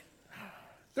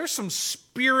There's some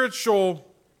spiritual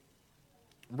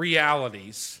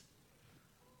realities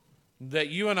that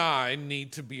you and I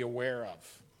need to be aware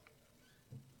of.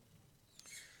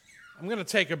 I'm going to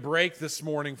take a break this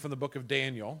morning from the book of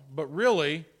Daniel, but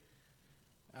really,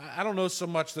 I don't know so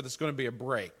much that it's going to be a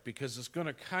break, because it's going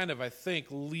to kind of, I think,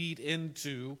 lead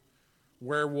into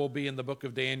where we'll be in the book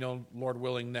of Daniel, Lord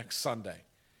willing, next Sunday.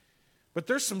 But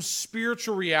there's some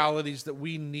spiritual realities that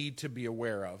we need to be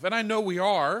aware of. And I know we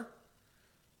are,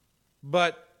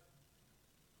 but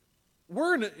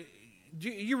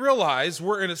you realize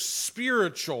we're in a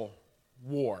spiritual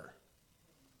war,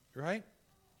 right?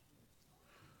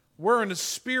 We're in a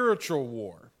spiritual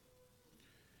war.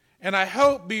 And I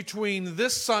hope between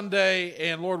this Sunday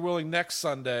and, Lord willing, next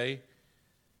Sunday,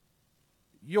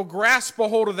 you'll grasp a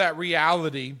hold of that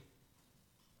reality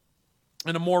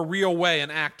in a more real way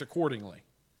and act accordingly.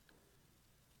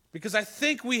 Because I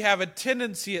think we have a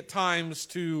tendency at times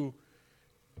to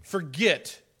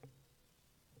forget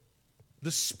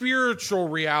the spiritual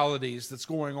realities that's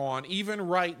going on even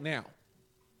right now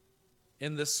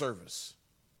in this service.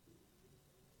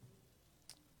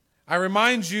 I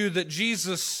remind you that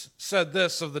Jesus said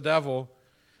this of the devil.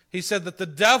 He said that the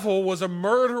devil was a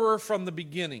murderer from the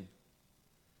beginning,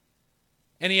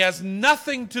 and he has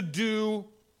nothing to do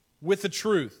with the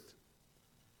truth,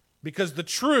 because the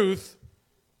truth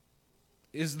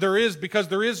is there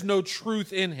is no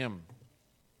truth in him.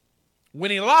 When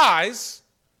he lies,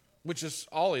 which is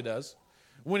all he does,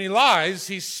 when he lies,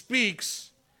 he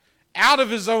speaks out of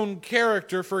his own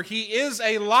character, for he is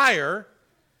a liar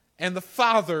and the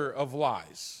father of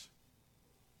lies.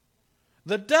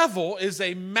 The devil is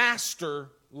a master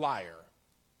liar.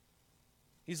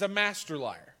 He's a master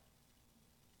liar.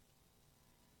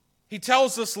 He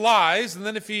tells us lies, and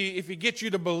then if he gets you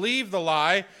to believe the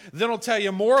lie, then he'll tell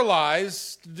you more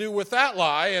lies to do with that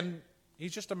lie, and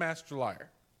he's just a master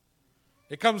liar.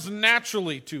 It comes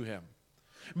naturally to him.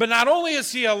 But not only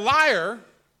is he a liar,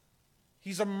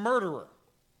 he's a murderer.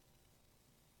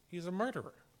 He's a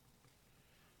murderer.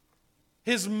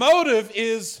 His motive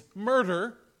is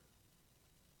murder,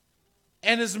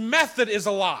 and his method is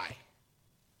a lie.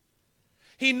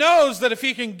 He knows that if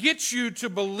he can get you to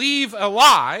believe a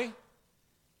lie,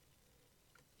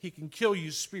 he can kill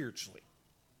you spiritually.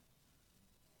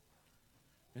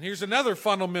 And here's another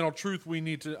fundamental truth we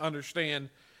need to understand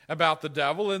about the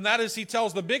devil, and that is he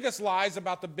tells the biggest lies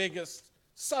about the biggest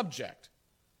subject,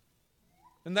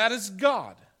 and that is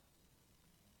God.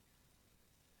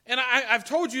 And I've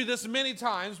told you this many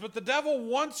times, but the devil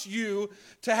wants you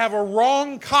to have a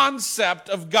wrong concept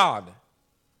of God.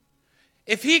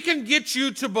 If he can get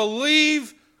you to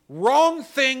believe wrong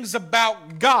things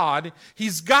about God,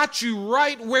 he's got you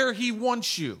right where he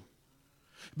wants you.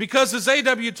 Because as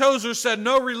A.W. Tozer said,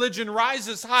 no religion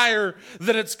rises higher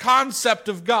than its concept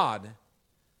of God.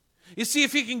 You see,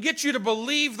 if he can get you to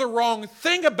believe the wrong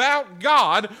thing about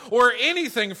God, or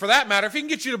anything for that matter, if he can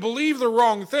get you to believe the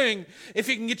wrong thing, if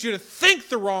he can get you to think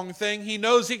the wrong thing, he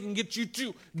knows he can get you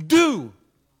to do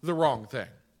the wrong thing.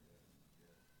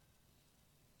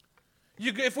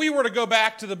 If we were to go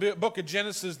back to the book of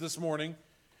Genesis this morning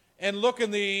and look at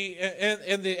the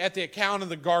account of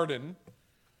the garden,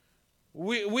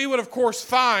 we would of course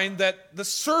find that the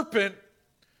serpent,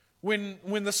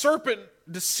 when the serpent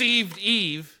deceived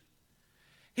Eve,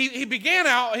 he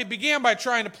began by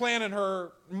trying to plant in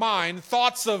her mind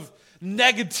thoughts of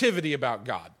negativity about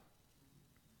God.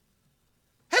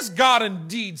 Has God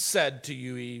indeed said to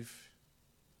you, Eve,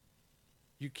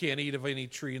 you can't eat of any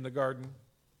tree in the garden?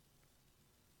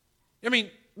 I mean,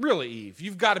 really, Eve,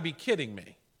 you've got to be kidding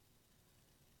me.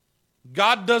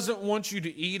 God doesn't want you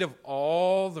to eat of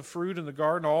all the fruit in the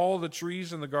garden, all the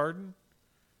trees in the garden?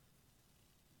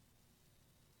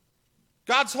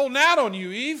 God's holding out on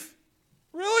you, Eve.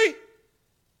 Really?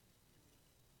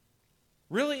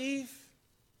 Really, Eve?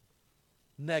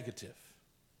 Negative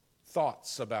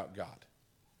thoughts about God.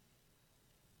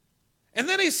 And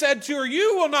then he said to her,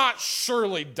 you will not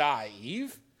surely die,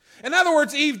 Eve. In other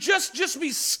words, Eve, just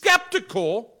be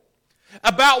skeptical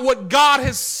about what God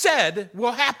has said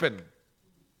will happen.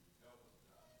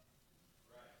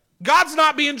 God's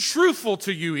not being truthful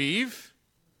to you, Eve.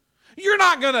 You're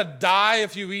not going to die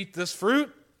if you eat this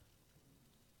fruit.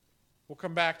 We'll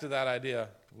come back to that idea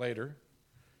later.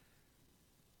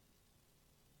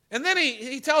 And then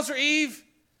he tells her, Eve,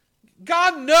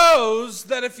 God knows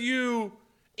that if you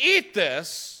eat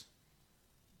this,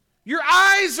 your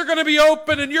eyes are going to be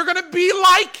open and you're going to be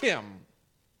like him.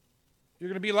 You're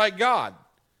going to be like God,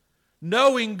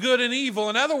 knowing good and evil.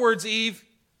 In other words, Eve,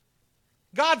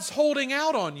 God's holding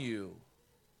out on you.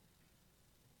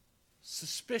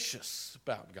 Suspicious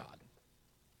about God.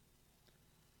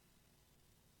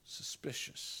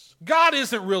 suspicious. God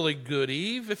isn't really good,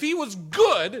 Eve. If he was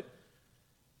good,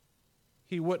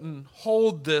 he wouldn't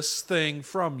hold this thing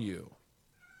from you.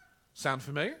 Sound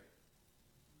familiar?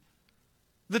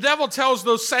 The devil tells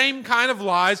those same kind of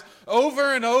lies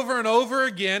over and over and over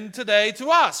again today to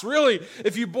us. Really,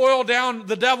 if you boil down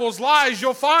the devil's lies,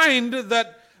 you'll find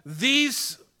that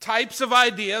these types of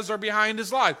ideas are behind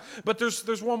his lies. But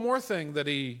there's one more thing that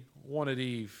he wanted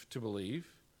Eve to believe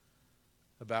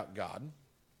about God.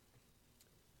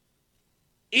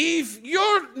 Eve,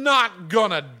 you're not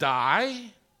gonna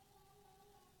die.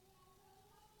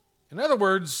 In other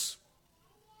words,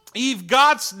 Eve,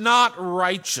 God's not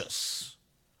righteous.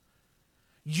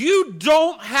 You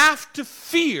don't have to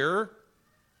fear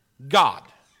God,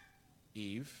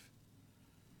 Eve.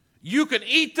 You can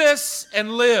eat this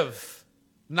and live,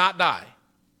 not die.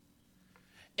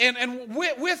 And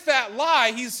with that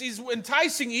lie, he's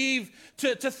enticing Eve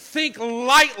to think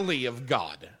lightly of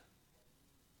God.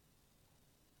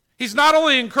 He's not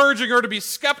only encouraging her to be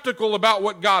skeptical about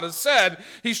what God has said,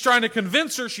 he's trying to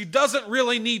convince her she doesn't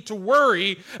really need to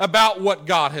worry about what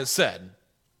God has said.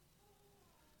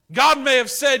 God may have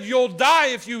said you'll die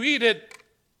if you eat it,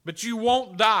 but you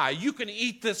won't die. You can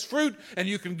eat this fruit and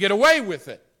you can get away with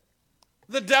it.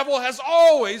 The devil has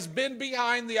always been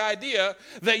behind the idea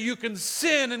that you can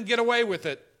sin and get away with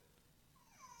it.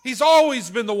 He's always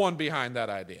been the one behind that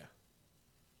idea.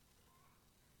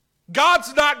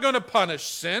 God's not going to punish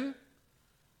sin.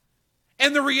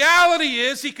 And the reality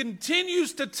is he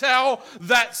continues to tell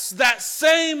that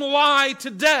same lie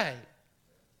today.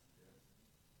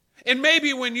 And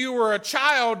maybe when you were a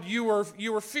child, you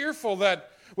were fearful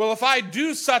that, well, if I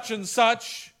do such and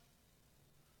such,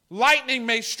 lightning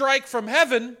may strike from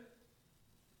heaven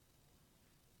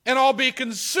and I'll be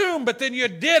consumed. But then you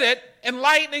did it and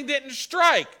lightning didn't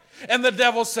strike. And the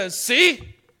devil says,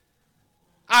 see?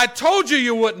 I told you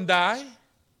you wouldn't die.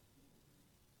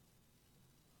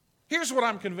 Here's what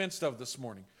I'm convinced of this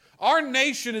morning. Our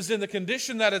nation is in the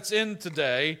condition that it's in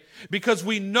today because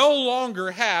we no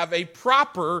longer have a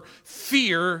proper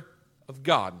fear of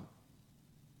God.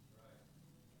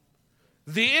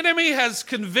 The enemy has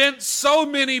convinced so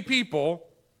many people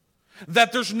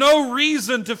that there's no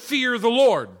reason to fear the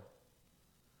Lord.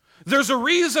 There's a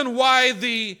reason why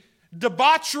the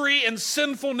debauchery and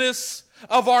sinfulness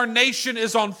of our nation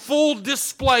is on full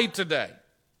display today.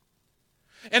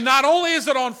 And not only is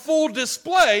it on full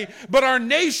display, but our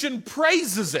nation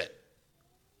praises it.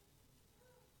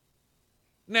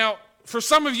 Now, for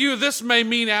some of you, this may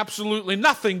mean absolutely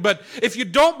nothing, but if you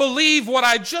don't believe what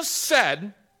I just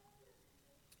said,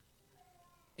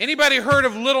 anybody heard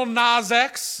of Lil Nas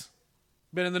X?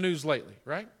 Been in the news lately,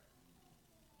 right?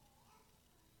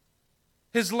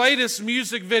 His latest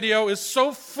music video is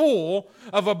so full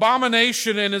of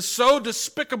abomination and is so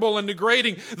despicable and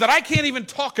degrading that I can't even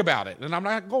talk about it, and I'm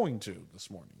not going to this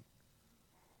morning.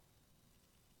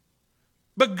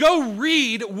 But go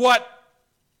read what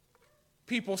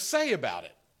people say about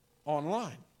it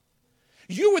online.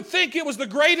 You would think it was the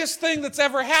greatest thing that's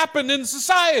ever happened in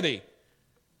society.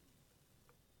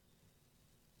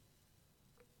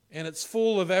 And it's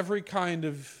full of every kind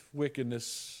of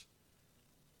wickedness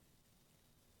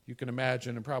you can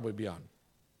imagine and probably beyond.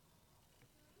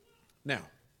 Now,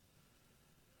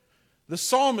 the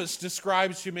psalmist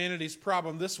describes humanity's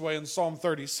problem this way in Psalm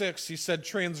 36. He said,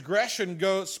 transgression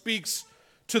speaks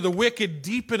to the wicked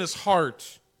deep in his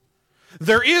heart.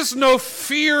 There is no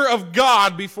fear of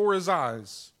God before his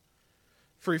eyes.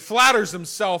 For he flatters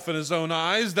himself in his own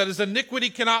eyes that his iniquity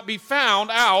cannot be found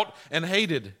out and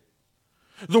hated.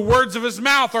 The words of his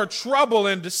mouth are trouble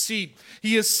and deceit.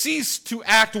 He has ceased to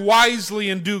act wisely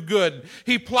and do good.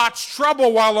 He plots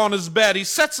trouble while on his bed. He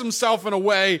sets himself in a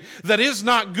way that is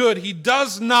not good. He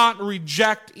does not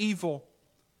reject evil.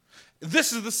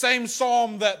 This is the same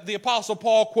psalm that the Apostle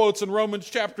Paul quotes in Romans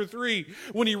chapter 3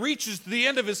 when he reaches the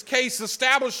end of his case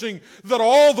establishing that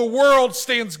all the world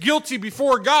stands guilty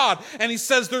before God. And he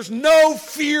says there's no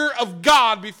fear of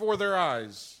God before their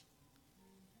eyes.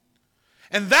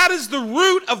 And that is the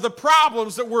root of the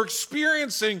problems that we're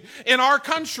experiencing in our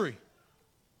country.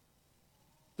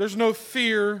 There's no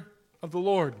fear of the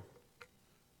Lord.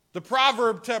 The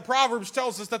Proverbs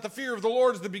tells us that the fear of the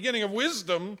Lord is the beginning of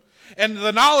wisdom, and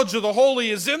the knowledge of the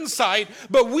holy is insight,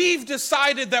 but we've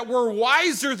decided that we're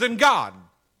wiser than God.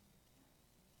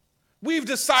 We've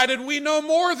decided we know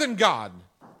more than God.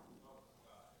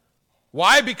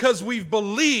 Why? Because we've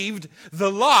believed the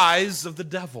lies of the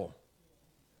devil.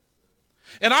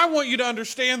 And I want you to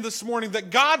understand this morning that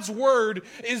God's word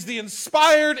is the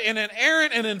inspired and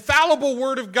inerrant and infallible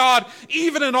word of God,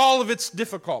 even in all of its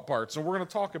difficult parts. And we're going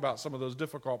to talk about some of those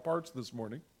difficult parts this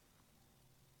morning.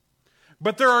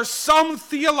 But there are some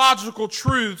theological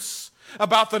truths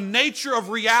about the nature of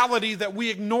reality that we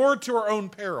ignore to our own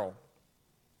peril.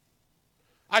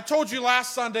 I told you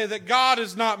last Sunday that God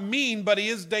is not mean, but He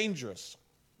is dangerous.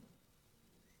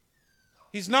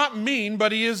 He's not mean,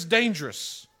 but He is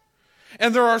dangerous.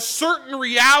 And there are certain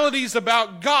realities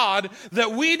about God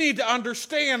that we need to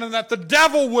understand and that the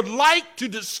devil would like to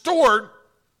distort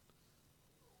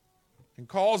and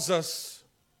cause us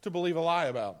to believe a lie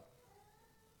about.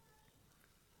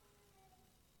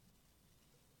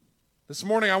 This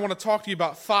morning I want to talk to you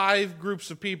about 5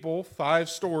 groups of people, 5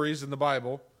 stories in the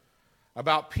Bible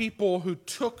about people who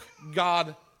took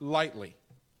God lightly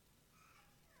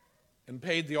and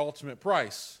paid the ultimate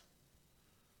price.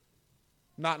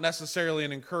 Not necessarily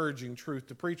an encouraging truth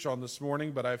to preach on this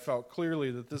morning, but I felt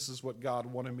clearly that this is what God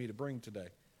wanted me to bring today.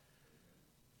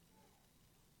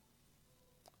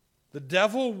 The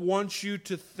devil wants you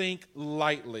to think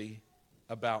lightly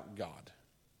about God.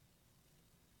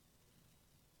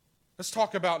 Let's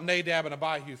talk about Nadab and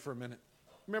Abihu for a minute.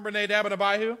 Remember Nadab and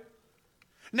Abihu?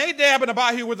 Nadab and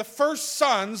Abihu were the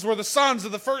sons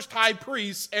of the first high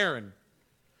priest, Aaron.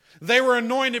 They were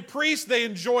anointed priests. They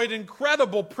enjoyed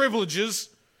incredible privileges,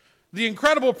 the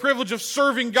incredible privilege of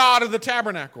serving God in the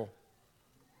tabernacle.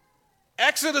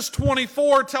 Exodus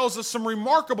 24 tells us some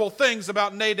remarkable things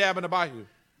about Nadab and Abihu.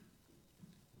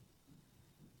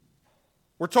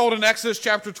 We're told in Exodus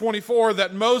chapter 24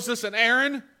 that Moses and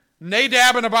Aaron,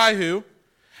 Nadab and Abihu,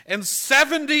 and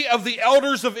 70 of the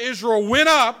elders of Israel went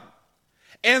up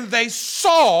and they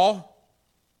saw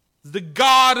the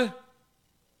God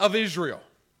of Israel.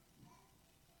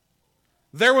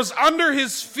 There was under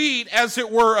his feet, as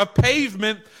it were, a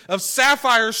pavement of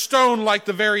sapphire stone like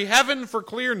the very heaven for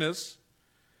clearness.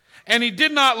 And he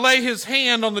did not lay his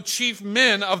hand on the chief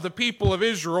men of the people of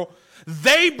Israel.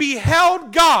 They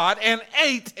beheld God and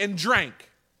ate and drank.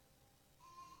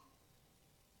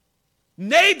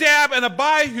 Nadab and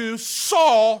Abihu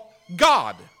saw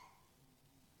God.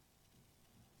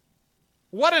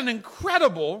 What an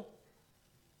incredible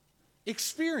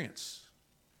experience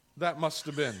that must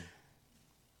have been.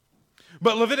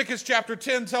 But Leviticus chapter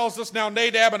 10 tells us now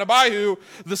Nadab and Abihu,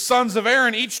 the sons of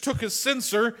Aaron, each took his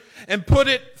censer and put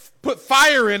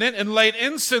fire in it and laid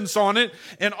incense on it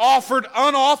and offered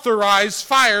unauthorized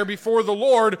fire before the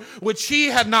Lord, which he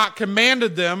had not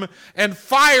commanded them. And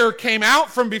fire came out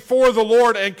from before the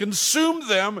Lord and consumed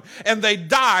them, and they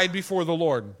died before the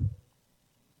Lord.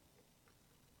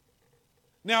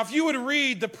 Now, if you would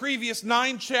read the previous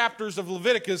 9 chapters of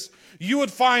Leviticus, you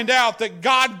would find out that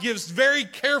God gives very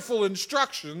careful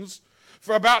instructions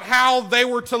about how they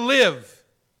were to live,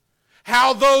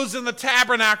 how those in the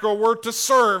tabernacle were to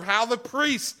serve, how the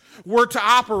priests were to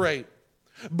operate.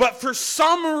 But for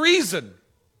some reason,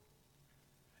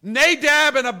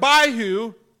 Nadab and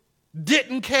Abihu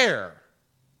didn't care.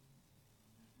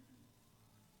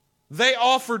 They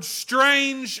offered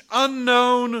strange,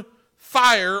 unknown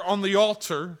fire on the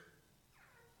altar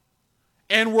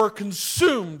and were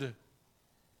consumed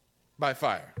by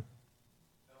fire.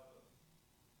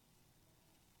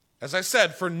 As I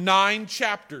said, for 9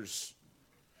 chapters,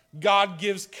 God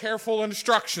gives careful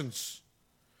instructions.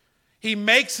 He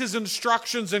makes his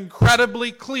instructions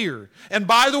incredibly clear. And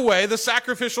by the way, the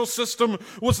sacrificial system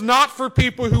was not for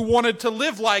people who wanted to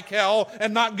live like hell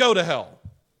and not go to hell.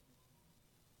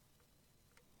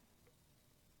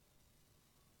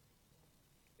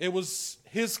 It was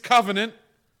his covenant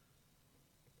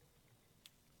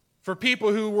for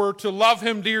people who were to love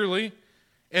him dearly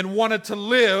and wanted to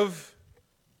live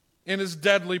in his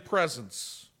deadly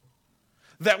presence.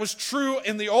 That was true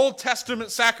in the Old Testament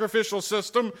sacrificial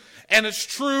system, and it's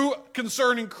true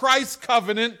concerning Christ's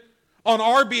covenant on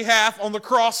our behalf on the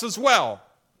cross as well.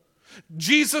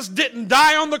 Jesus didn't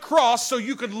die on the cross so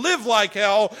you could live like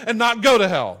hell and not go to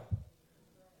hell.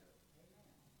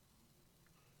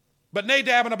 But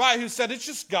Nadab and Abihu said, it's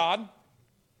just God.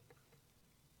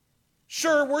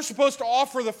 Sure, we're supposed to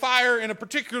offer the fire in a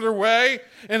particular way,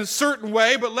 in a certain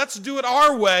way, but let's do it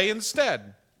our way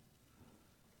instead.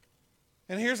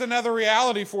 And here's another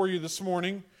reality for you this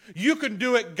morning. You can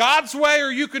do it God's way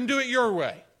or you can do it your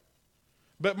way.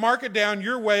 But mark it down,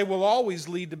 your way will always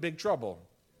lead to big trouble.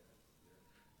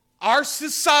 Our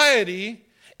society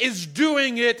is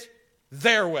doing it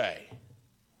their way.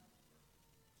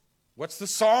 What's the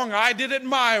song? I did it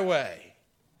my way.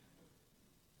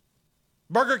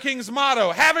 Burger King's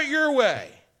motto, have it your way.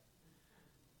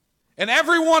 And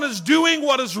everyone is doing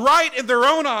what is right in their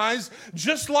own eyes,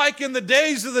 just like in the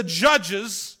days of the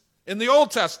judges in the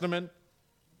Old Testament.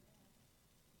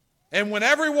 And when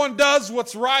everyone does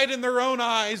what's right in their own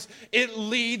eyes, it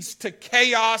leads to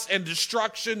chaos and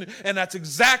destruction. And that's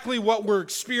exactly what we're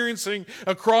experiencing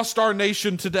across our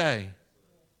nation today.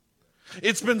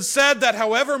 It's been said that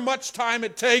however much time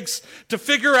it takes to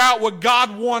figure out what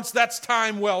God wants, that's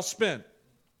time well spent.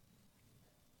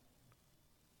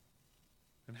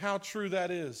 And how true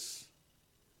that is.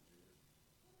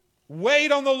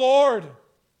 Wait on the Lord.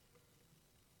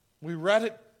 We read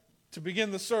it to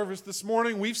begin the service this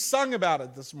morning. We've sung about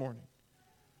it this morning.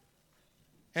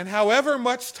 And however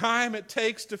much time it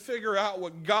takes to figure out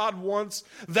what God wants,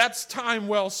 that's time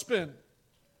well spent.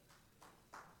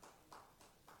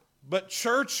 But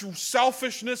church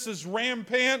selfishness is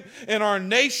rampant in our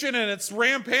nation, and it's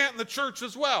rampant in the church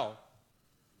as well.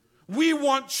 We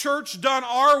want church done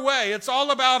our way. It's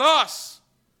all about us.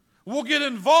 We'll get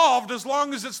involved as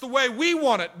long as it's the way we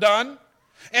want it done.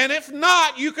 And if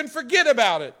not, you can forget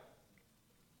about it.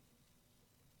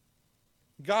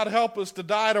 God help us to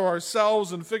die to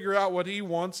ourselves and figure out what He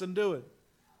wants and do it.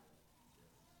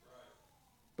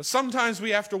 But sometimes we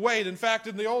have to wait. In fact,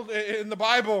 in the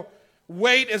Bible,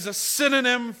 wait is a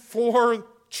synonym for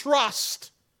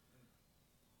trust.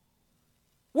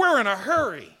 We're in a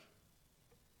hurry.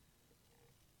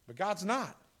 But God's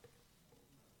not.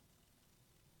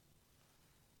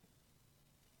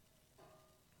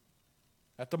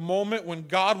 At the moment when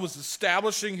God was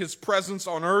establishing His presence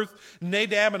on earth,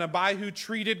 Nadab and Abihu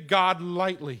treated God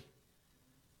lightly.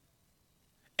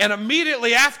 And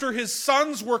immediately after his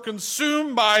sons were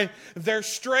consumed by their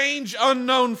strange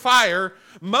unknown fire,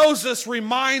 Moses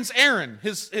reminds Aaron.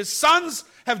 His sons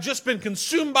have just been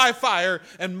consumed by fire,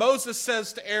 and Moses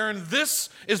says to Aaron, "This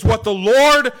is what the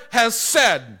Lord has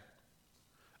said.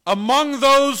 Among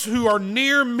those who are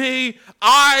near me,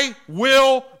 I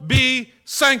will be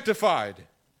sanctified.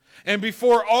 And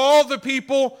before all the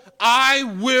people, I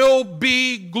will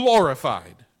be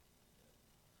glorified."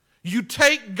 You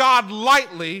take God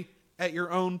lightly at your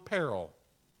own peril.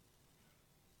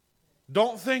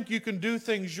 Don't think you can do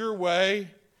things your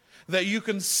way, that you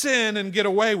can sin and get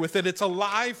away with it. It's a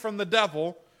lie from the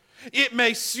devil. You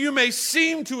may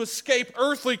seem to escape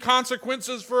earthly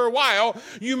consequences for a while.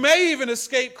 You may even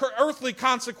escape earthly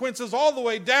consequences all the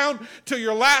way down to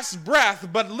your last breath.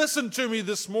 But listen to me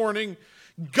this morning.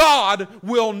 God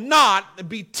will not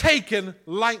be taken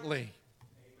lightly.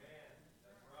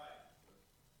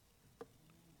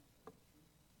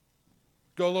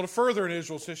 Go a little further in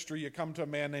Israel's history, you come to a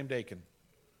man named Achan.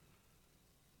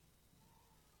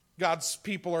 God's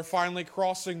people are finally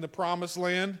crossing the promised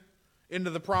land, into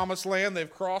the promised land.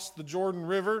 They've crossed the Jordan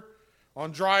River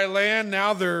on dry land.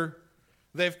 Now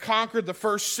they've conquered the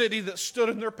first city that stood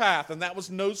in their path, and that was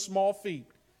no small feat.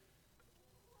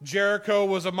 Jericho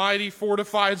was a mighty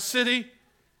fortified city,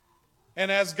 and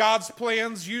as God's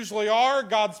plans usually are,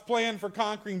 God's plan for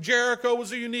conquering Jericho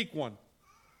was a unique one.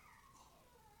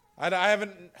 I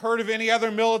haven't heard of any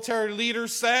other military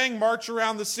leaders saying, march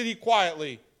around the city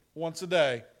quietly once a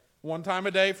day. One time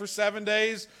a day for 7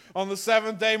 days. On the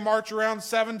seventh day, march around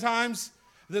 7 times.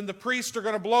 Then the priests are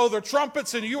going to blow their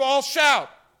trumpets and you all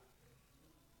shout.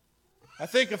 I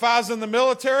think if I was in the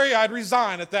military, I'd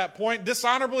resign at that point,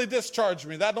 dishonorably discharge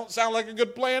me. That don't sound like a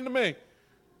good plan to me.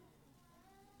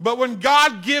 But when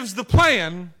God gives the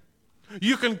plan,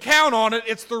 you can count on it.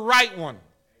 It's the right one.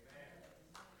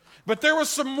 But there was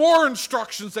some more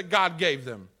instructions that God gave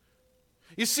them.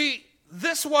 You see,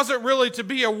 this wasn't really to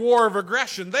be a war of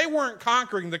aggression. They weren't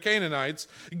conquering the Canaanites.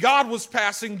 God was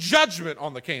passing judgment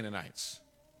on the Canaanites.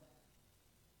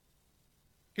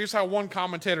 Here's how one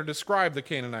commentator described the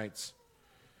Canaanites.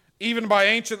 Even by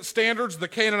ancient standards, the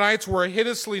Canaanites were a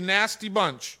hideously nasty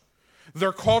bunch.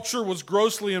 Their culture was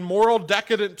grossly immoral,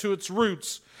 decadent to its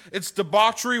roots. Its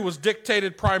debauchery was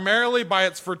dictated primarily by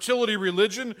its fertility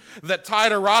religion that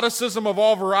tied eroticism of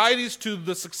all varieties to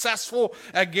the successful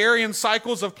agrarian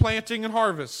cycles of planting and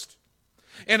harvest.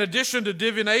 In addition to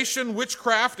divination,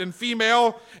 witchcraft, and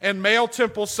female and male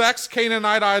temple sex,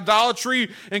 Canaanite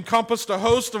idolatry encompassed a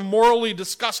host of morally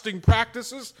disgusting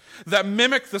practices that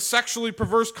mimic the sexually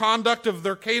perverse conduct of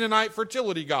their Canaanite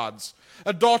fertility gods.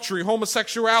 Adultery,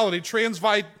 homosexuality,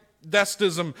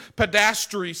 transvestism,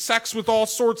 pedastry, sex with all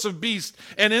sorts of beasts,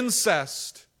 and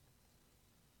incest.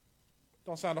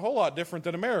 Don't sound a whole lot different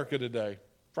than America today,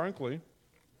 frankly.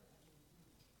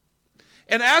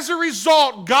 And as a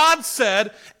result, God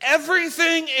said,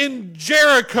 everything in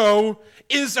Jericho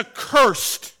is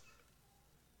accursed.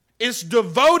 It's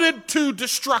devoted to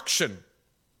destruction.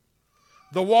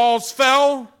 The walls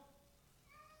fell.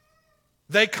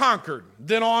 They conquered.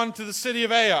 Then on to the city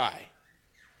of Ai.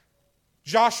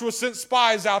 Joshua sent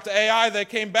spies out to Ai. They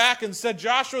came back and said,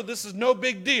 Joshua, this is no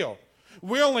big deal.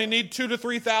 We only need 2,000 to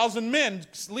 3,000 men.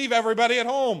 Leave everybody at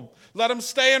home. Let them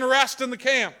stay and rest in the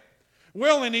camp. We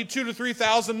only need 2,000 to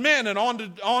 3,000 men, and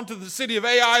on to the city of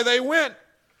Ai they went.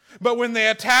 But when they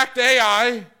attacked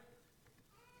Ai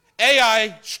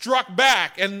struck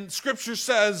back, and Scripture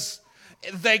says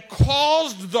they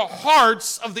caused the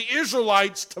hearts of the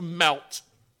Israelites to melt.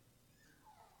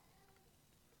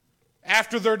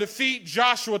 After their defeat,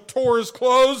 Joshua tore his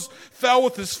clothes, fell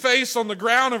with his face on the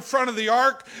ground in front of the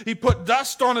ark. He put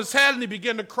dust on his head and he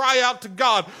began to cry out to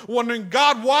God, wondering,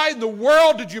 God, why in the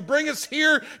world did you bring us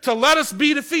here to let us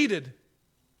be defeated?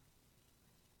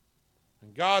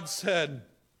 And God said,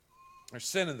 there's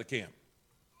sin in the camp.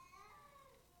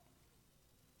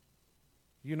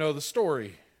 You know the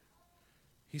story.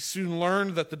 He soon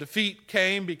learned that the defeat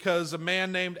came because a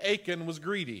man named Achan was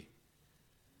greedy.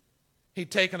 He'd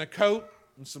taken a coat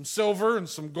and some silver and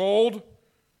some gold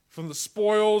from the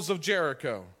spoils of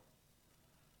Jericho.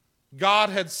 God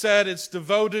had said it's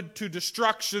devoted to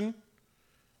destruction.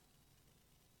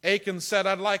 Achan said,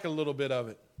 I'd like a little bit of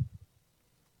it.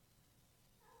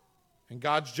 And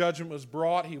God's judgment was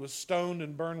brought. He was stoned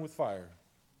and burned with fire.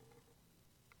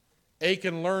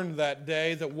 Achan learned that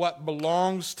day that what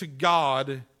belongs to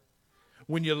God,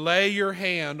 when you lay your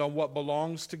hand on what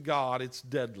belongs to God, it's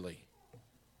deadly.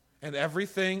 And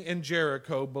everything in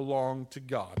Jericho belonged to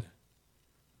God.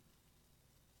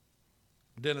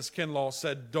 Dennis Kinlaw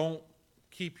said, don't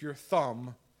keep your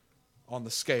thumb on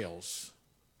the scales.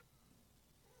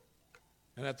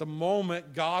 And at the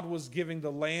moment God was giving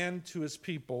the land to his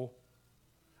people,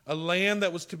 a land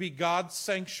that was to be God's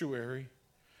sanctuary,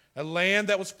 a land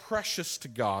that was precious to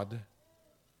God,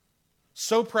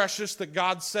 so precious that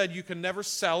God said you can never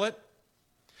sell it.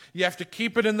 You have to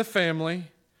keep it in the family.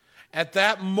 At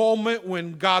that moment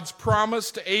when God's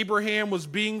promise to Abraham was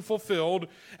being fulfilled,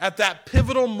 at that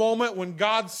pivotal moment when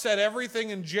God said everything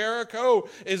in Jericho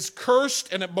is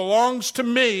cursed and it belongs to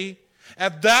me,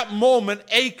 at that moment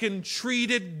Achan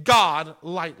treated God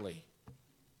lightly.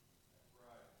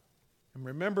 And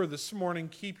remember this morning,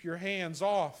 keep your hands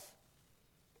off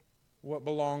what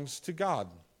belongs to God.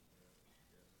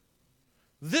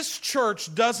 This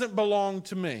church doesn't belong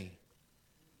to me,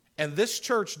 and this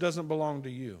church doesn't belong to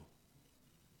you.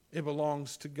 It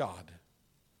belongs to God.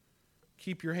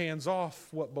 Keep your hands off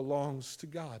what belongs to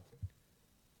God.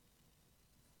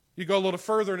 You go a little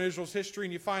further in Israel's history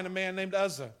and you find a man named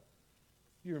Uzzah.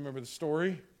 You remember the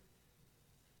story.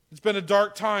 It's been a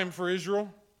dark time for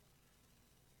Israel.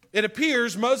 It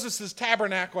appears Moses'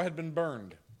 tabernacle had been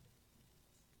burned.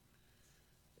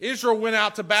 Israel went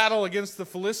out to battle against the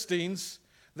Philistines.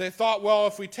 They thought, well,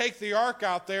 if we take the ark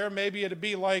out there, maybe it'd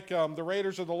be like the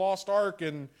Raiders of the Lost Ark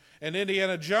and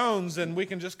Indiana Jones, and we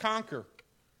can just conquer.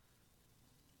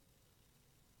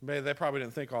 Maybe they probably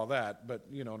didn't think all that, but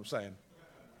you know what I'm saying.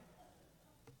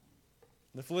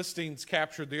 The Philistines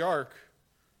captured the ark.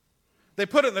 They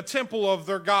put it in the temple of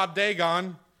their god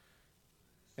Dagon,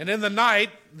 and in the night,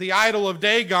 the idol of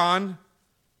Dagon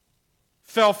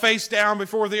fell face down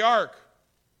before the ark.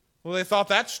 Well, they thought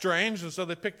that's strange, and so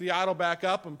they picked the idol back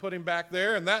up and put him back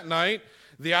there, and that night,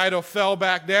 the idol fell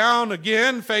back down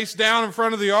again, face down in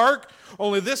front of the ark,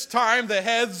 only this time the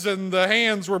heads and the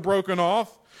hands were broken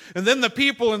off. And then the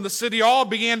people in the city all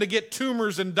began to get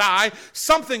tumors and die.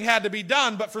 Something had to be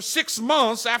done, but for 6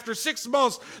 months, after 6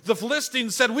 months, the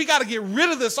Philistines said, we got to get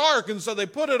rid of this ark, and so they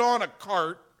put it on a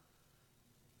cart,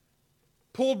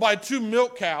 pulled by 2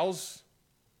 milk cows,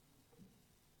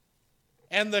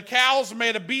 and the cows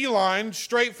made a beeline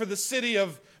straight for the city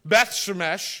of Beth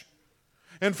Shemesh.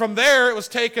 And from there, it was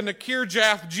taken to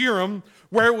Kirjath Jearim,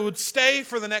 where it would stay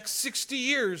for the next 60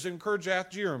 years in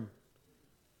Kirjath Jearim.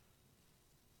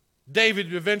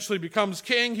 David eventually becomes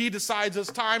king. He decides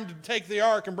it's time to take the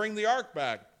ark and bring the ark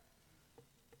back.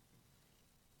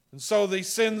 And so he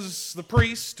sends the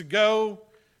priests to go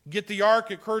get the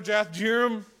ark at Kirjath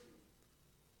Jearim.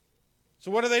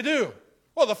 So what do?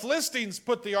 Well, the Philistines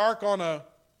put the ark on a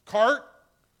cart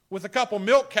with a couple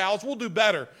milk cows. We'll do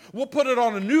better. We'll put it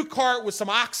on a new cart with some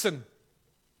oxen.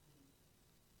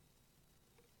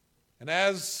 And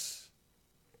as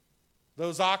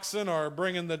those oxen are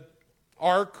bringing the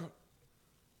ark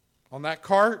on that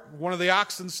cart, one of the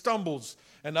oxen stumbles,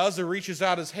 and Uzzah reaches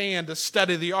out his hand to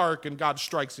steady the ark, and God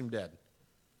strikes him dead.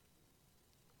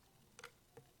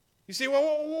 You see,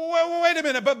 well, wait a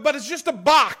minute, but it's just a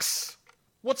box.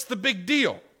 What's the big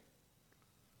deal?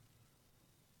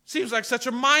 Seems like such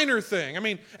a minor thing. I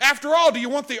mean, after all, do you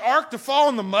want the ark to fall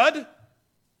in the mud?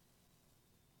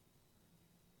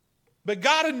 But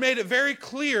God had made it very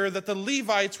clear that the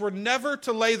Levites were never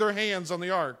to lay their hands on the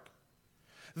ark.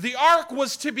 The ark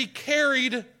was to be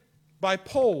carried by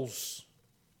poles.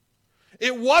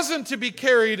 It wasn't to be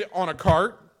carried on a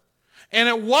cart, and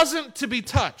it wasn't to be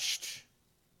touched.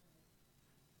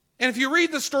 And if you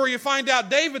read the story, you find out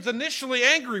David's initially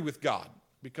angry with God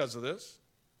because of this.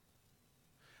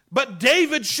 But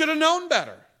David should have known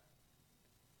better.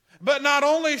 But not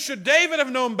only should David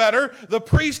have known better, the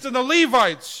priest and the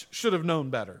Levites should have known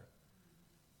better.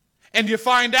 And you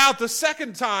find out the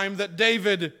second time that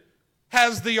David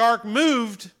has the ark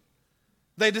moved,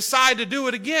 they decide to do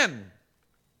it again.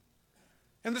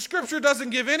 And the scripture doesn't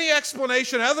give any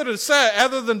explanation other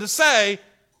than to say,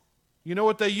 you know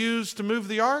what they used to move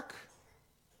the ark?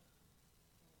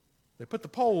 They put the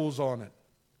poles on it,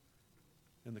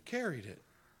 and they carried it.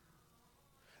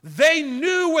 They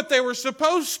knew what they were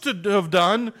supposed to have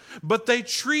done, but they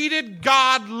treated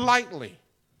God lightly.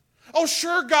 Oh,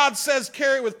 sure, God says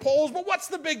carry it with poles, but what's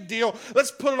the big deal? Let's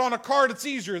put it on a cart. It's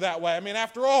easier that way. I mean,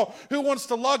 after all, who wants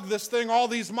to lug this thing all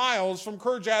these miles from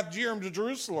Kirjath Jearim to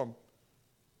Jerusalem?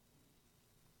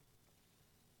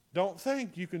 Don't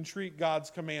think you can treat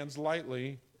God's commands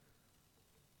lightly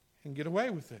and get away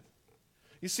with it.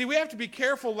 You see, we have to be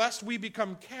careful lest we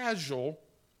become casual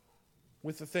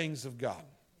with the things of God.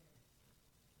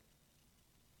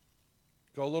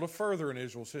 Go a little further in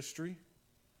Israel's history,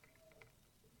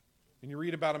 and you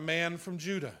read about a man from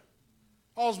Judah.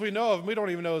 All we know of him, we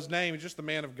don't even know his name. He's just the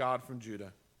man of God from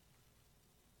Judah.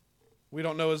 We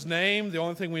don't know his name. The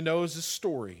only thing we know is his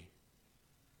story.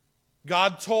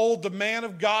 God told the man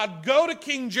of God, go to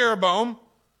King Jeroboam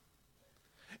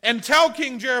and tell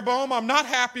King Jeroboam, I'm not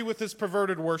happy with his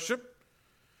perverted worship.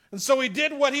 And so he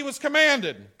did what he was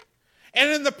commanded. And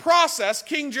in the process,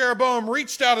 King Jeroboam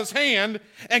reached out his hand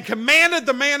and commanded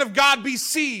the man of God be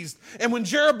seized. And when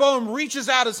Jeroboam reaches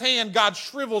out his hand, God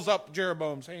shrivels up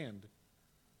Jeroboam's hand.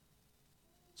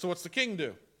 So what's the king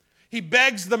do? He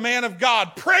begs the man of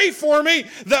God, pray for me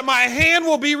that my hand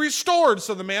will be restored.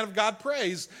 So the man of God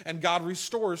prays, and God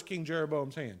restores King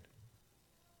Jeroboam's hand.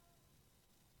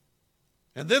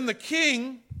 And then the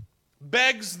king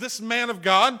begs this man of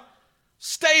God,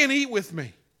 stay and eat with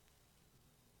me.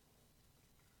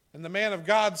 And the man of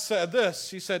God said this,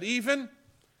 he said, even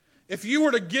if you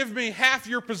were to give me half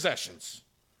your possessions,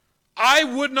 I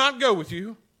would not go with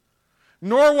you,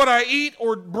 nor would I eat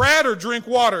or bread or drink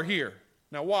water here.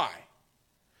 Now why?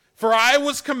 For I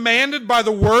was commanded by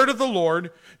the word of the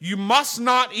Lord, you must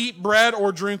not eat bread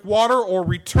or drink water or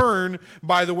return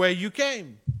by the way you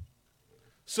came.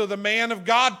 So the man of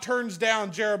God turns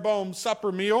down Jeroboam's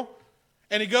supper meal,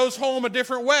 and he goes home a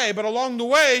different way. But along the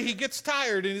way, he gets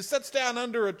tired, and he sits down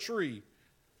under a tree.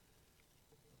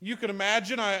 You can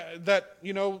imagine that,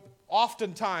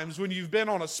 oftentimes when you've been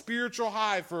on a spiritual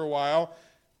high for a while,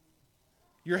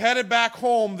 you're headed back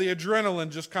home, the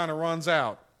adrenaline just kind of runs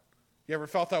out. You ever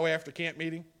felt that way after camp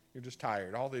meeting? You're just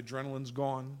tired. All the adrenaline's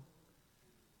gone.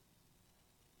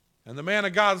 And the man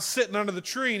of God's sitting under the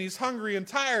tree, and he's hungry and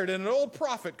tired, and an old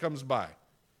prophet comes by.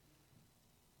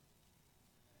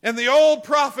 And the old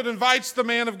prophet invites the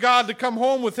man of God to come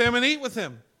home with him and eat with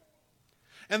him.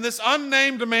 And this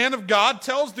unnamed man of God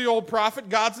tells the old prophet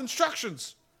God's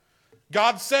instructions.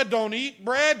 God said, don't eat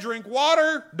bread, drink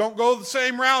water, don't go the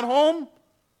same route home.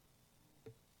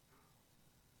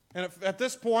 And at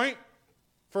this point,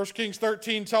 1 Kings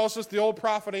 13 tells us the old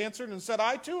prophet answered and said,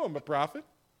 I too am a prophet.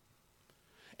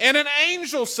 And an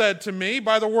angel said to me,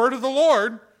 by the word of the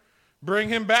Lord, bring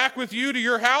him back with you to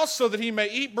your house so that he may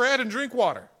eat bread and drink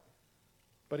water.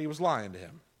 But he was lying to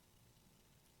him.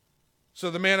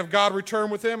 So the man of God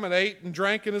returned with him and ate and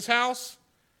drank in his house.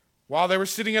 While they were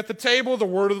sitting at the table, the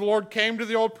word of the Lord came to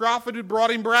the old prophet who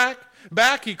brought him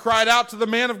back. He cried out to the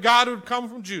man of God who had come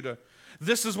from Judah.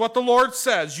 This is what the Lord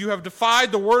says. You have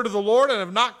defied the word of the Lord and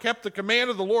have not kept the command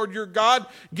of the Lord your God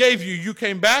gave you. You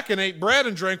came back and ate bread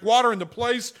and drank water in the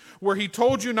place where he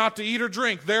told you not to eat or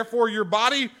drink. Therefore your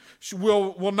body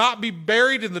will not be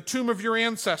buried in the tomb of your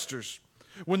ancestors.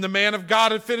 When the man of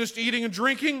God had finished eating and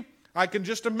drinking, I can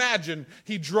just imagine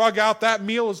he drug out that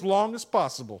meal as long as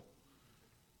possible.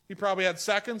 He probably had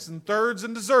seconds and thirds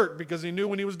and dessert because he knew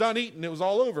when he was done eating it was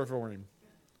all over for him.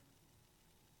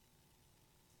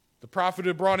 The prophet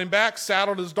who brought him back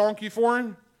saddled his donkey for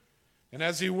him, and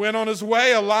as he went on his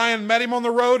way, a lion met him on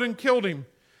the road and killed him,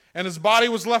 and his body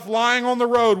was left lying on the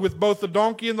road with both the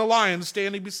donkey and the lion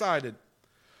standing beside it.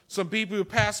 Some people who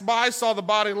passed by saw the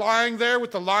body lying there with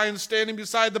the lion standing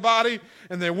beside the body,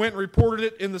 and they went and reported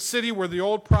it in the city where the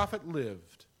old prophet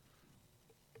lived.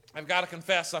 I've got to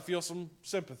confess, I feel some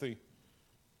sympathy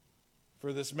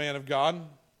for this man of God,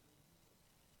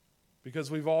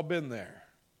 because we've all been there.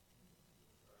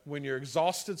 When you're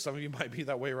exhausted, some of you might be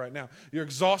that way right now. You're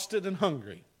exhausted and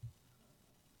hungry.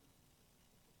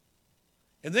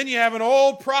 And then you have an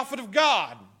old prophet of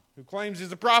God who claims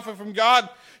he's a prophet from God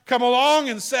come along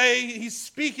and say he's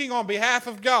speaking on behalf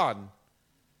of God.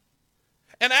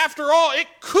 And after all, it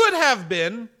could have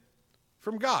been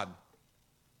from God.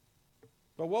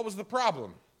 But what was the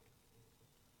problem?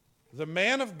 The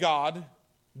man of God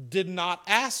did not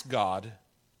ask God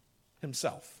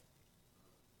himself.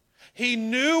 He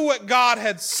knew what God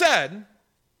had said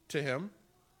to him.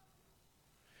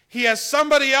 He has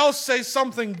somebody else say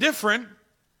something different,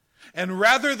 and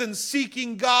rather than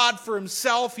seeking God for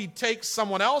himself, he takes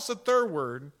someone else at their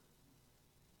word,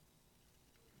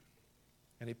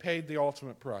 and he paid the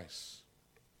ultimate price.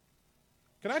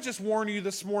 Can I just warn you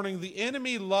this morning, the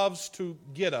enemy loves to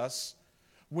get us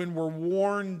when we're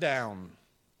worn down,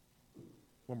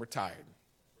 when we're tired.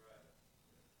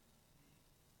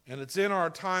 And it's in our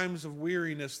times of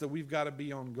weariness that we've got to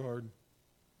be on guard.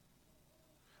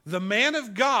 The man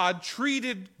of God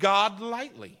treated God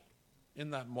lightly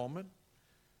in that moment.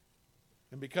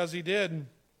 And because he did,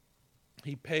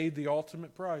 he paid the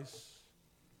ultimate price.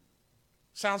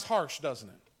 Sounds harsh, doesn't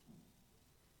it?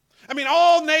 I mean,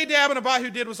 all Nadab and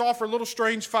Abihu did was offer a little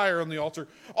strange fire on the altar.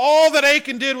 All that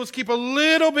Achan did was keep a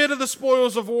little bit of the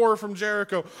spoils of war from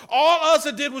Jericho. All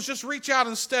Uzzah did was just reach out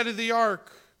and steady the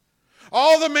ark.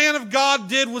 All the man of God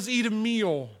did was eat a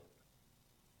meal.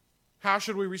 How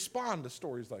should we respond to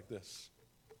stories like this?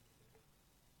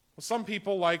 Well, some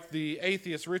people, like the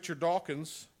atheist Richard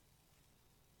Dawkins,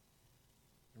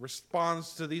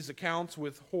 responds to these accounts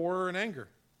with horror and anger.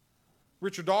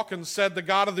 Richard Dawkins said the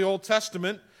God of the Old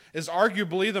Testament is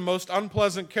arguably the most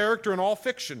unpleasant character in all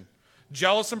fiction,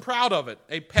 jealous and proud of it,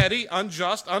 a petty,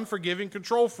 unjust, unforgiving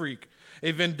control freak,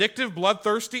 a vindictive,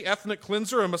 bloodthirsty ethnic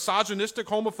cleanser, a misogynistic,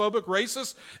 homophobic,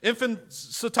 racist,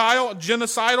 infanticidal,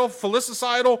 genocidal,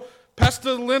 filicidal,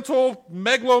 pestilential,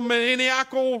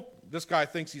 megalomaniacal. This guy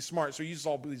thinks he's smart, so he uses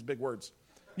all these big words.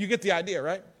 You get the idea,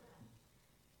 right?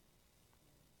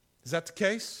 Is that the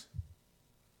case?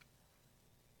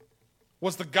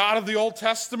 Was the God of the Old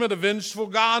Testament a vengeful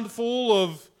God full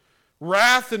of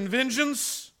wrath and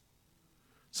vengeance?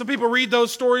 Some people read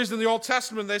those stories in the Old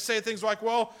Testament and they say things like,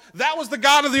 well, that was the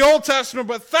God of the Old Testament,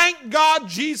 but thank God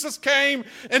Jesus came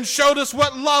and showed us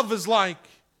what love is like.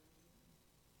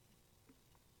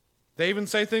 They even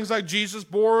say things like Jesus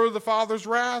bore the Father's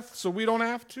wrath, so we don't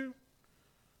have to.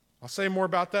 I'll say more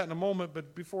about that in a moment,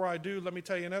 but before I do, let me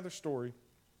tell you another story.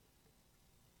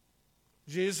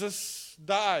 Jesus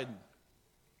died,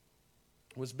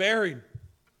 was buried,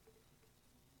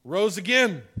 rose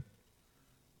again,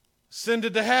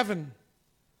 ascended to heaven.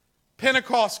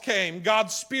 Pentecost came.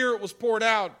 God's Spirit was poured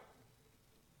out.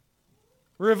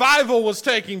 Revival was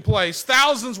taking place.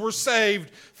 Thousands were saved,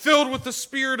 filled with the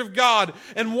Spirit of God.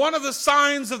 And one of the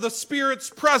signs of the Spirit's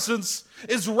presence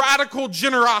is radical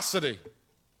generosity.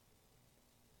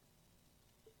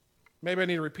 Maybe I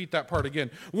need to repeat that part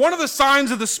again. One of the signs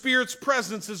of the Spirit's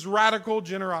presence is radical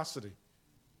generosity.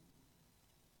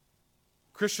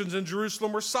 Christians in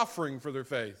Jerusalem were suffering for their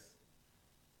faith.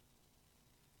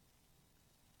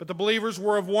 But the believers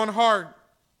were of one heart,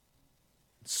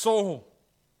 soul.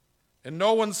 And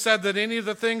no one said that any of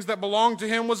the things that belonged to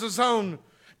him was his own,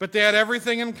 but they had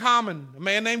everything in common. A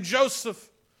man named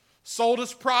Joseph sold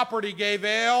his property, gave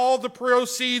all the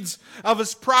proceeds of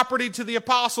his property to the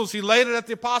apostles. He laid it at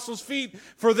the apostles' feet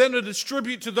for them to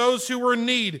distribute to those who were in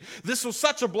need. This was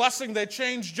such a blessing, they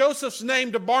changed Joseph's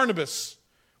name to Barnabas,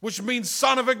 which means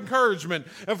son of encouragement.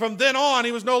 And from then on,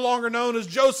 he was no longer known as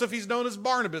Joseph, he's known as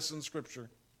Barnabas in Scripture.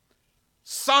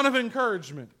 Son of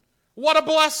encouragement. What a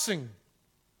blessing.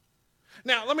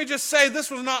 Now, let me just say,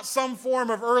 this was not some form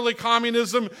of early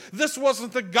communism. This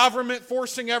wasn't the government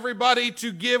forcing everybody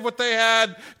to give what they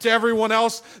had to everyone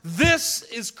else. This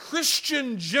is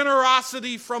Christian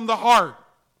generosity from the heart.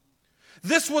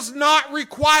 This was not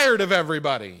required of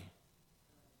everybody.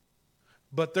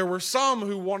 But there were some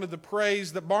who wanted the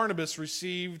praise that Barnabas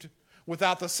received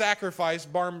without the sacrifice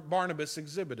Barnabas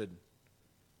exhibited.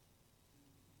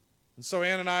 And so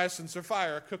Ananias and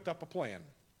Sapphira cooked up a plan.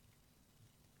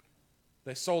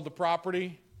 They sold the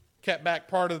property, kept back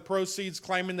part of the proceeds,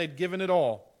 claiming they'd given it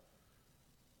all.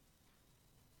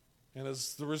 And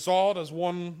as the result, as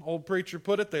one old preacher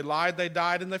put it, they lied, they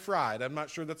died, and they fried. I'm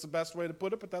not sure that's the best way to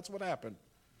put it, but that's what happened.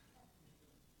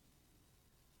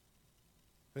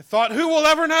 They thought, who will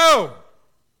ever know?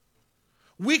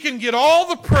 We can get all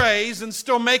the praise and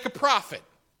still make a profit.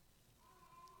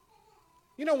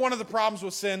 You know, one of the problems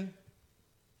with sin,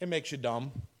 it makes you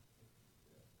dumb.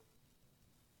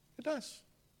 It does.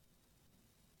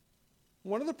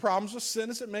 One of the problems with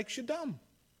sin is it makes you dumb.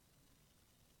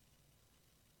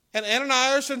 And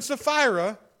Ananias and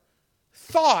Sapphira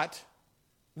thought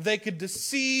they could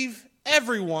deceive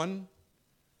everyone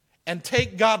and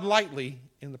take God lightly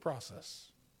in the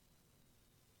process.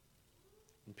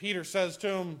 And Peter says to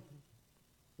him,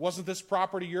 wasn't this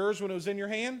property yours when it was in your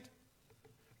hand?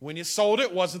 When you sold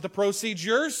it, wasn't the proceeds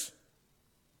yours?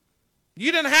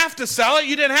 You didn't have to sell it.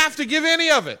 You didn't have to give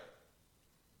any of it.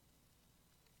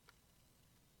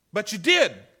 But you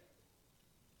did.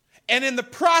 And in the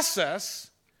process,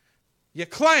 you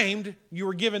claimed you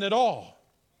were giving it all.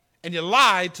 And you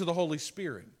lied to the Holy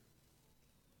Spirit.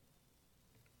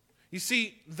 You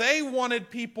see, they wanted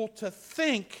people to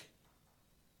think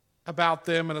about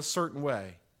them in a certain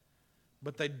way.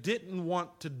 But they didn't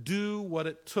want to do what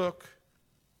it took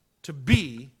to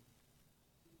be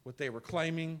what they were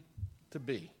claiming to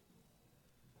be.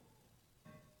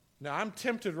 Now, I'm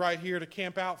tempted right here to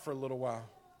camp out for a little while.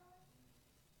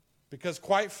 Because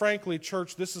quite frankly,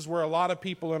 church, this is where a lot of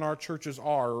people in our churches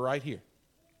are right here.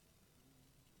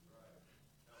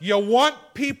 You want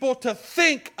people to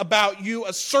think about you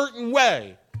a certain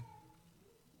way.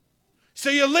 So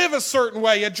you live a certain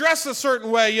way, you dress a certain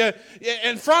way, you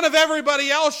in front of everybody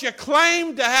else, you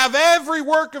claim to have every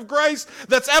work of grace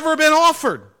that's ever been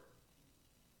offered.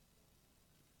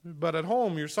 But at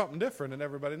home, you're something different and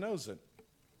everybody knows it.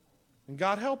 And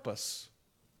God help us.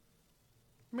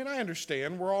 I mean, I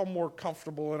understand we're all more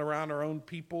comfortable and around our own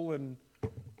people, and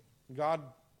God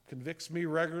convicts me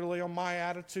regularly on my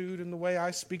attitude and the way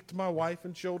I speak to my wife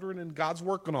and children, and God's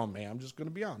working on me. I'm just going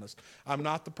to be honest. I'm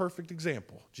not the perfect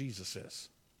example. Jesus is.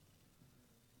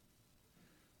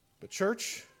 But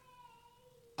church,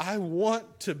 I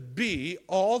want to be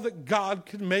all that God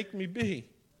can make me be.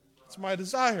 It's my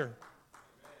desire.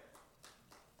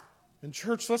 And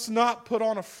church, let's not put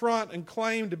on a front and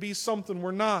claim to be something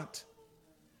we're not.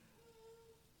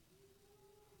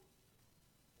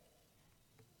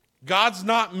 God's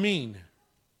not mean,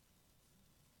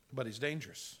 but He's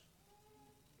dangerous.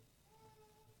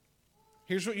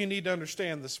 Here's what you need to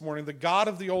understand this morning. The God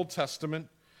of the Old Testament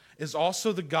is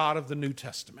also the God of the New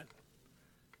Testament.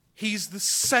 He's the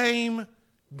same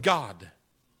God.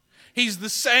 He's the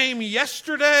same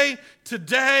yesterday,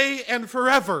 today, and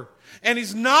forever. And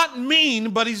He's not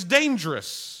mean, but He's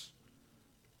dangerous.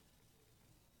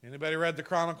 Anybody read the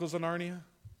Chronicles of Narnia?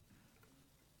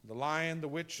 The Lion, the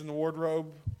Witch, and the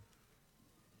Wardrobe?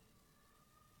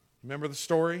 Remember the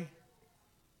story?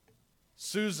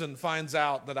 Susan finds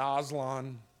out that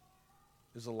Aslan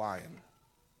is a lion.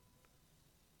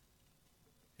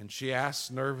 And she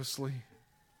asks nervously,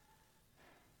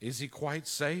 is he quite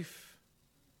safe?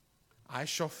 I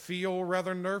shall feel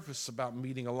rather nervous about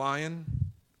meeting a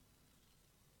lion.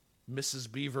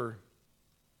 Mrs. Beaver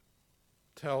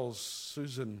tells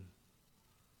Susan,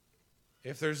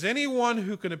 if there's anyone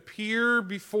who can appear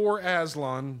before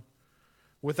Aslan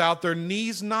without their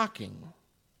knees knocking,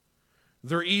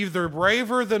 they're either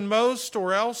braver than most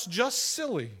or else just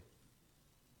silly.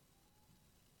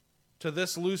 To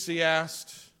this Lucy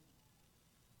asked,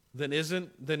 then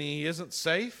he isn't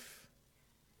safe?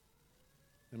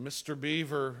 And Mr.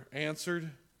 Beaver answered,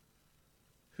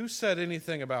 who said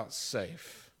anything about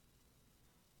safe?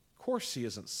 Of course he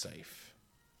isn't safe,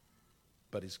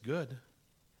 but he's good.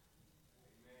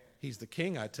 He's the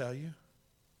king, I tell you.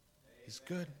 He's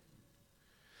good.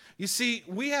 You see,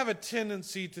 we have a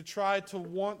tendency to try to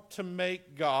want to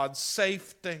make God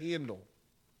safe to handle.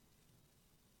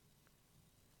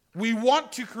 We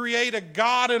want to create a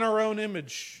God in our own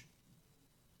image.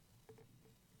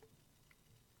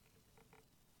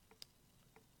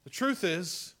 The truth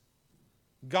is,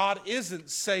 God isn't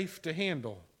safe to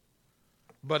handle,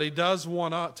 but He does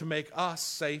want to make us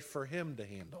safe for Him to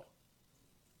handle.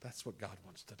 That's what God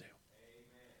wants to do.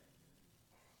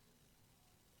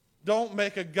 Don't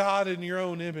make a God in your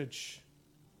own image.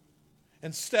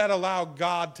 Instead, allow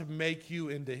God to make you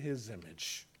into His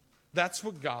image. That's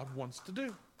what God wants to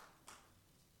do.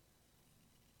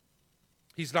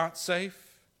 He's not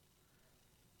safe.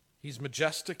 He's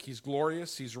majestic. He's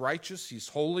glorious. He's righteous. He's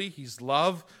holy. He's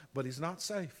love. But He's not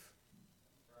safe.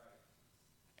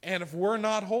 And if we're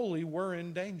not holy, we're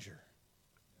in danger.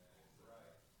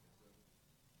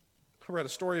 I read a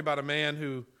story about a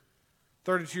man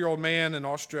 32-year-old man in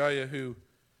Australia who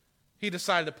he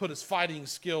decided to put his fighting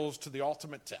skills to the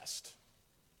ultimate test.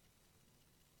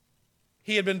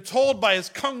 He had been told by his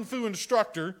kung fu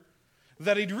instructor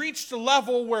that he'd reached a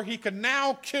level where he could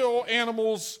now kill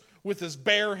animals with his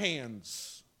bare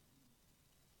hands.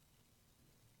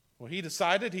 Well, he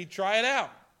decided he'd try it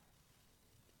out.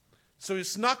 So he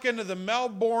snuck into the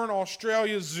Melbourne,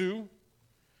 Australia Zoo.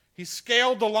 He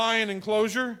scaled the lion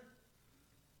enclosure.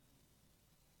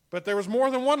 But there was more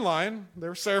than one lion. There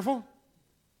were several.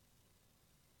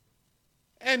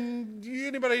 And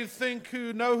anybody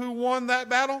know who won that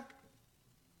battle?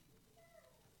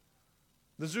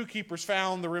 The zookeepers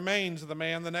found the remains of the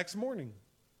man the next morning.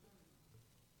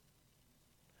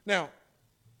 Now,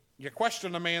 you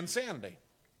question a man's sanity,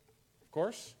 of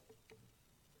course.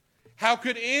 How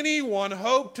could anyone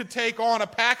hope to take on a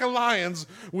pack of lions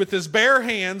with his bare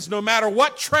hands, no matter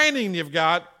what training you've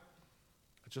got?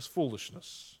 It's just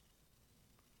foolishness.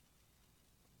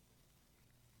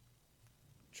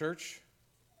 Church,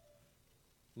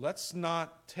 let's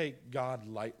not take God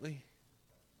lightly.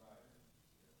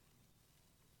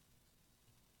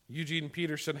 Eugene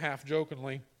Peterson,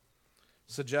 half-jokingly,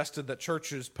 suggested that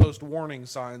churches post warning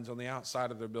signs on the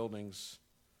outside of their buildings.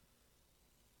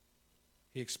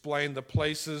 He explained the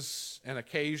places and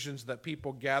occasions that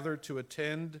people gather to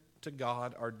attend to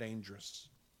God are dangerous.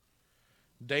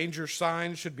 Danger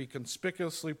signs should be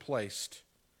conspicuously placed,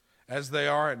 as they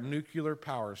are at nuclear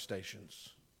power stations.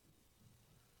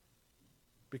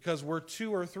 Because where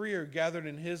 2 or 3 are gathered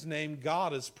in His name,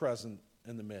 God is present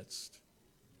in the midst.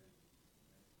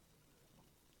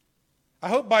 I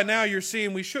hope by now you're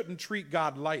seeing we shouldn't treat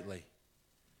God lightly.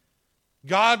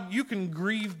 God, you can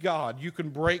grieve God. You can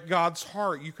break God's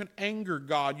heart. You can anger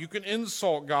God. You can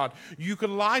insult God. You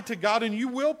can lie to God, and you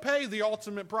will pay the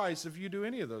ultimate price if you do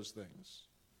any of those things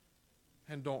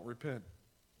and don't repent.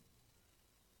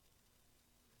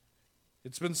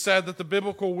 It's been said that the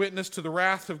biblical witness to the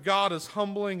wrath of God is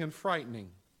humbling and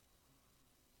frightening.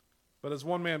 But as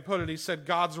one man put it, he said,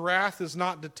 God's wrath is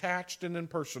not detached and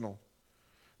impersonal,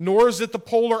 nor is it the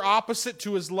polar opposite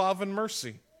to His love and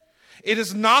mercy. It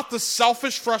is not the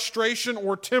selfish frustration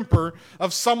or temper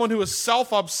of someone who is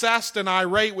self-obsessed and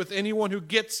irate with anyone who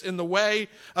gets in the way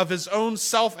of his own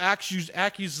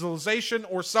self-accusation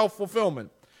or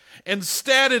self-fulfillment.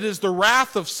 Instead, it is the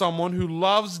wrath of someone who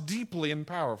loves deeply and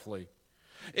powerfully.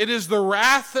 It is the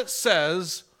wrath that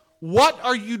says, "What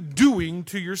are you doing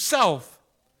to yourself?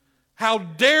 How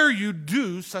dare you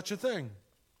do such a thing?"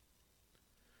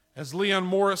 As Leon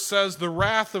Morris says, the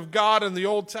wrath of God in the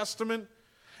Old Testament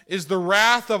is the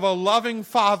wrath of a loving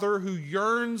father who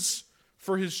yearns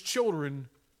for his children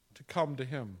to come to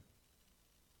Him.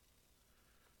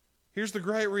 Here's the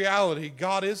great reality.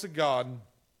 God is a God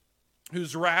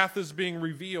whose wrath is being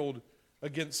revealed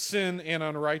against sin and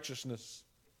unrighteousness.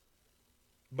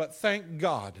 But thank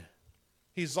God,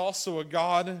 He's also a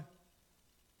God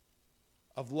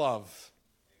of love,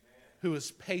 who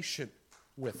is patient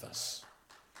with us.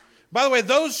 By the way,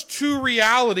 those two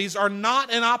realities are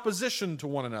not in opposition to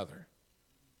one another.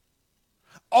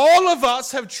 All of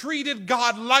us have treated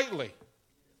God lightly.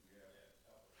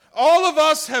 All of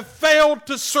us have failed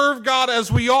to serve God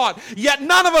as we ought. Yet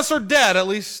none of us are dead, at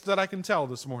least that I can tell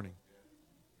this morning.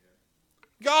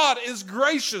 God is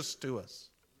gracious to us.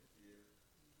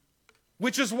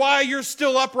 Which is why you're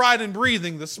still upright and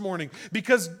breathing this morning.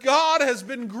 Because God has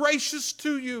been gracious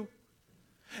to you.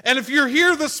 And if you're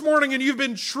here this morning and you've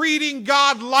been treating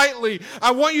God lightly,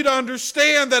 I want you to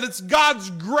understand that it's God's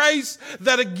grace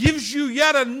that it gives you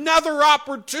yet another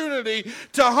opportunity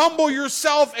to humble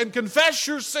yourself and confess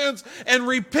your sins and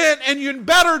repent, and you'd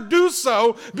better do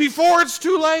so before it's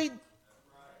too late.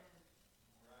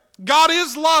 God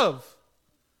is love.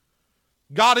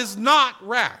 God is not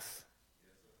wrath.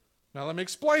 Now let me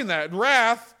explain that.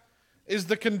 Wrath is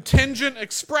the contingent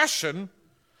expression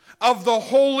of the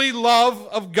holy love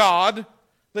of God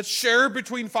that's shared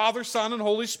between Father, Son, and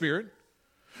Holy Spirit.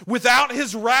 Without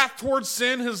His wrath towards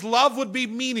sin, His love would be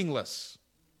meaningless.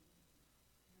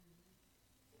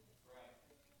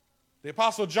 The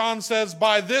Apostle John says,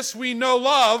 "By this we know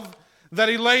love, that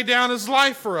He laid down His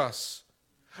life for us."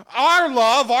 Our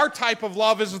love, our type of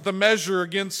love, isn't the measure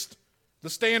against the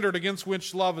standard against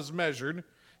which love is measured.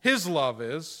 His love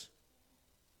is.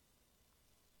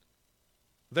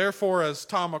 Therefore, as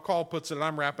Tom McCall puts it, and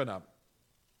I'm wrapping up,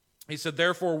 he said,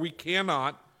 therefore we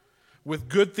cannot, with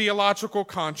good theological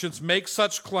conscience, make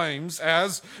such claims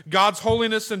as God's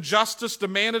holiness and justice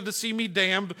demanded to see me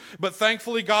damned, but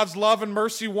thankfully God's love and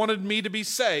mercy wanted me to be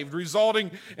saved,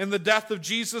 resulting in the death of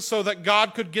Jesus so that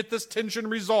God could get this tension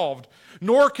resolved.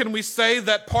 Nor can we say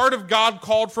that part of God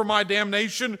called for my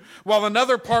damnation while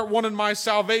another part wanted my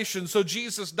salvation. So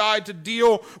Jesus died to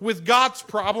deal with God's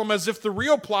problem as if the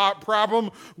real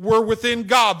problem were within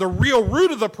God. The real root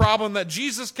of the problem that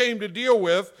Jesus came to deal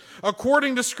with,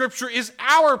 according to Scripture, is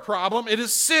our problem. It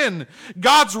is sin.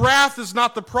 God's wrath is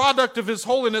not the product of his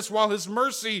holiness, while his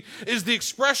mercy is the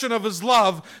expression of his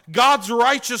love. God's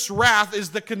righteous wrath is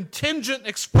the contingent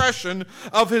expression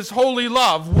of his holy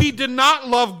love. We did not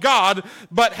love God,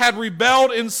 but had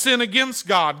rebelled in sin against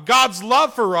God. God's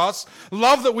love for us,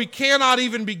 love that we cannot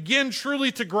even begin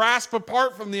truly to grasp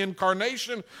apart from the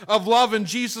incarnation of love in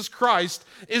Jesus Christ,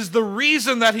 is the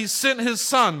reason that he sent his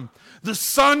Son. The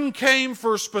Son came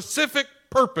for a specific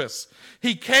purpose.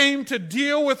 He came to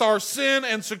deal with our sin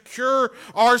and secure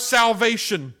our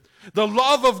salvation. The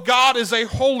love of God is a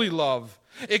holy love.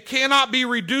 It cannot be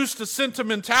reduced to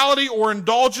sentimentality or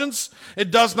indulgence.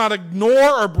 It does not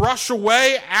ignore or brush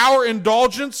away our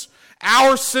indulgence,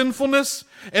 our sinfulness.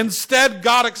 Instead,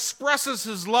 God expresses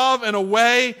his love in a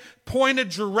way pointed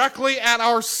directly at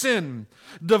our sin.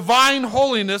 Divine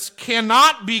holiness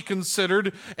cannot be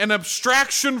considered an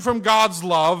abstraction from God's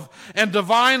love, and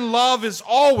divine love is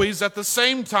always at the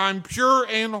same time pure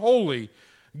and holy.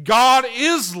 God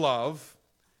is love,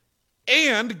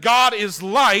 and God is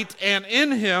light, and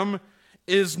in him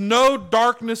is no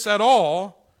darkness at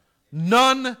all,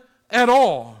 none at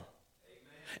all.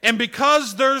 And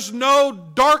because there's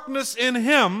no darkness in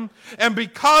him, and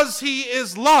because he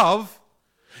is love,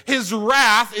 his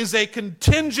wrath is a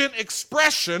contingent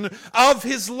expression of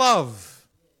his love.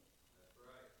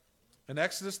 In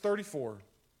Exodus 34,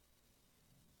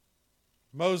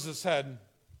 Moses had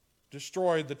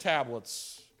destroyed the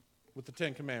tablets with the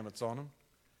Ten Commandments on them.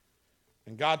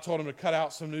 And God told him to cut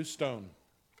out some new stone.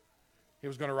 He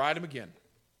was going to write them again.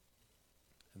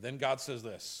 And then God says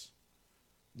this: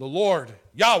 the Lord,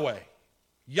 Yahweh,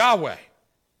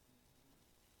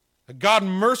 a God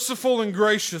merciful and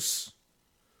gracious,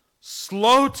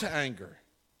 slow to anger,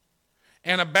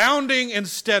 and abounding in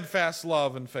steadfast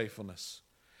love and faithfulness,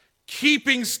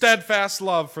 keeping steadfast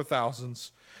love for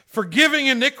thousands, forgiving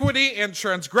iniquity and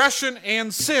transgression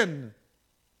and sin.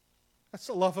 That's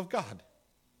the love of God.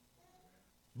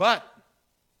 But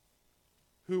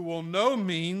who will no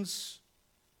means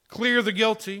clear the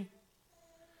guilty,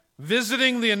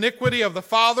 visiting the iniquity of the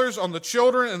fathers on the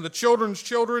children and the children's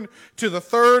children to the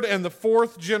third and the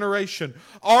fourth generation.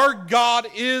 Our God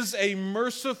is a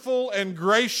merciful and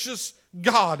gracious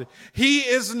God. He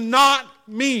is not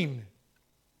mean,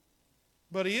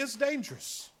 but he is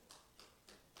dangerous.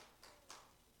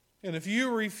 And if you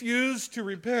refuse to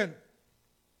repent,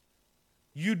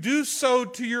 you do so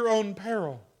to your own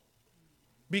peril,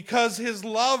 because his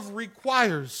love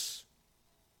requires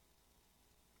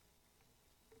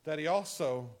that he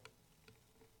also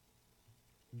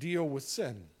deal with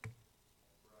sin.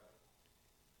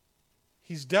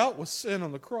 He's dealt with sin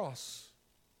on the cross.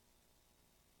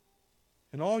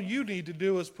 And all you need to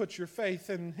do is put your faith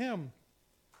in him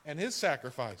and his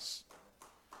sacrifice.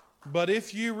 But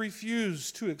if you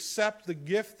refuse to accept the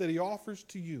gift that he offers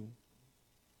to you,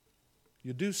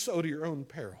 you do so to your own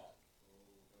peril.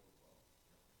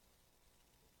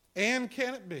 And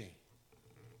can it be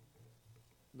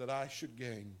that I should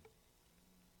gain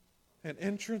an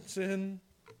entrance in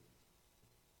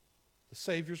the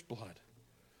Savior's blood?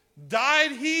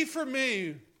 Died he for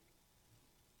me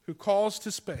who calls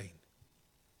to Spain,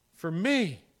 for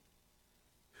me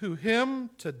who him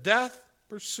to death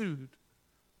pursued.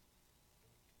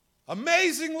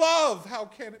 Amazing love, how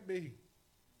can it be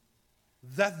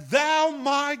that thou,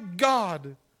 my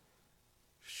God,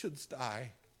 shouldst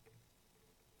die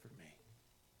for me?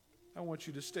 I want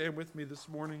you to stand with me this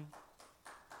morning.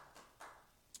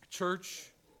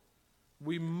 Church,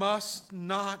 we must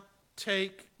not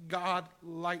take God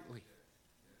lightly.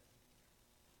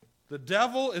 The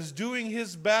devil is doing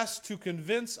his best to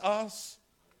convince us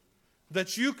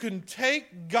that you can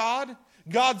take God.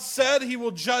 God said he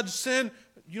will judge sin.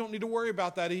 You don't need to worry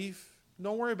about that, Eve.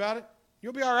 Don't worry about it.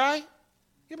 You'll be all right.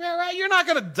 You'll be all right. You're not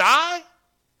going to die.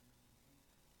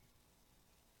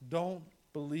 Don't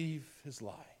believe his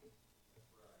lie.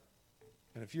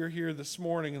 And if you're here this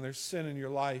morning and there's sin in your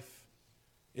life,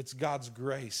 it's God's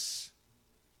grace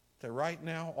that right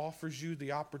now offers you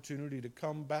the opportunity to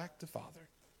come back to Father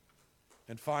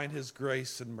and find his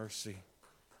grace and mercy.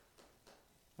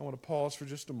 I want to pause for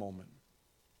just a moment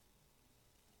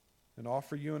and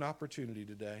offer you an opportunity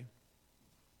today.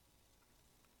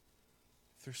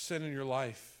 If there's sin in your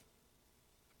life,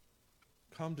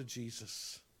 come to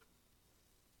Jesus.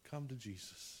 Come to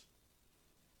Jesus.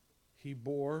 He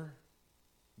bore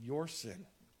your sin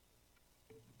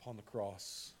upon the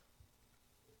cross.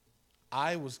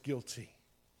 I was guilty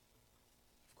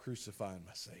of crucifying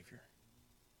my Savior.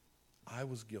 I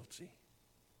was guilty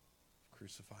of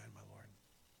crucifying my Lord.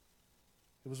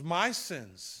 It was my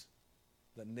sins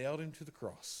that nailed him to the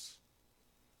cross.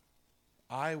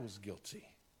 I was guilty.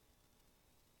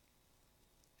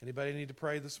 Anybody need to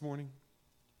pray this morning?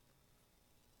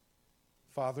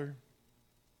 Father,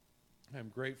 I'm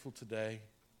grateful today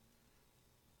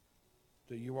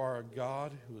that you are a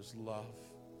God who is love,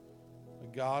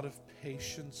 a God of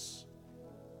patience,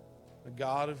 a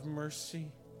God of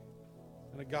mercy,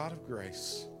 and a God of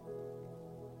grace.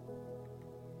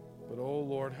 But, oh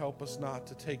Lord, help us not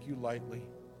to take you lightly.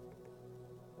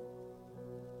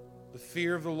 The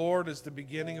fear of the Lord is the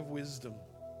beginning of wisdom.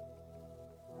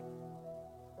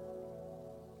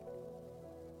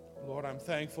 Lord, I'm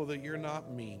thankful that you're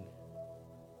not mean.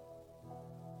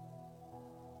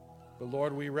 But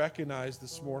Lord, we recognize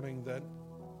this morning that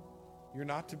you're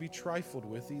not to be trifled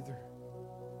with either.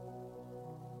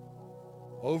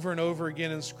 Over and over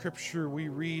again in Scripture, we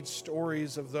read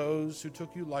stories of those who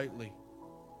took you lightly,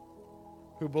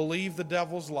 who believed the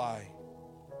devil's lie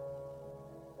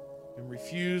and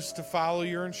refused to follow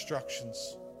your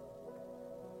instructions,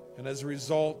 and as a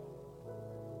result,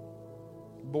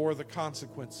 bore the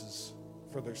consequences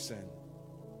for their sin.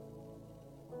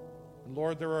 And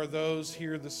Lord, there are those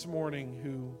here this morning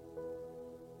who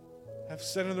have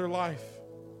sin in their life.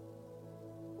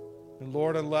 And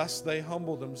Lord, unless they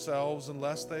humble themselves,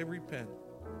 unless they repent,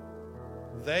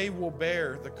 they will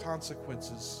bear the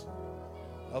consequences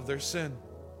of their sin.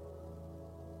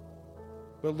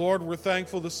 But Lord, we're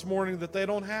thankful this morning that they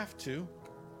don't have to,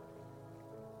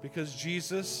 because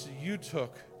Jesus, you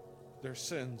took their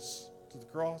sins to the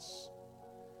cross.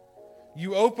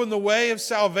 You opened the way of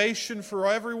salvation for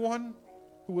everyone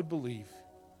who would believe,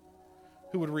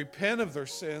 who would repent of their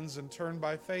sins and turn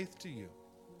by faith to you.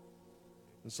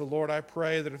 And so, Lord, I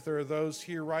pray that if there are those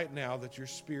here right now that your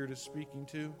Spirit is speaking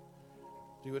to,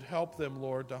 that you would help them,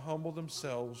 Lord, to humble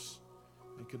themselves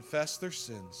and confess their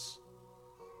sins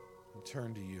and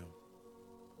turn to you.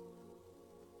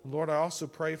 And Lord, I also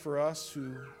pray for us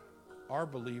who are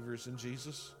believers in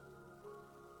Jesus.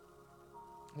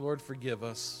 Lord, forgive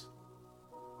us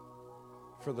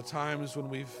for the times when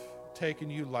we've taken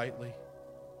you lightly.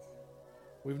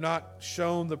 We've not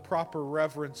shown the proper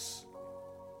reverence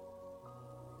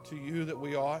to you that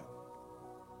we ought.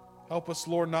 Help us,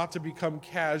 Lord, not to become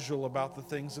casual about the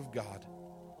things of God.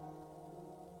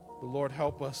 But Lord,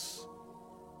 help us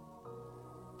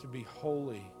to be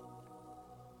holy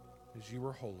as you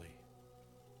are holy.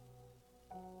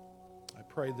 I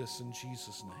pray this in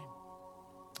Jesus'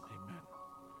 name. Amen.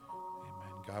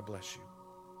 Amen. God bless you.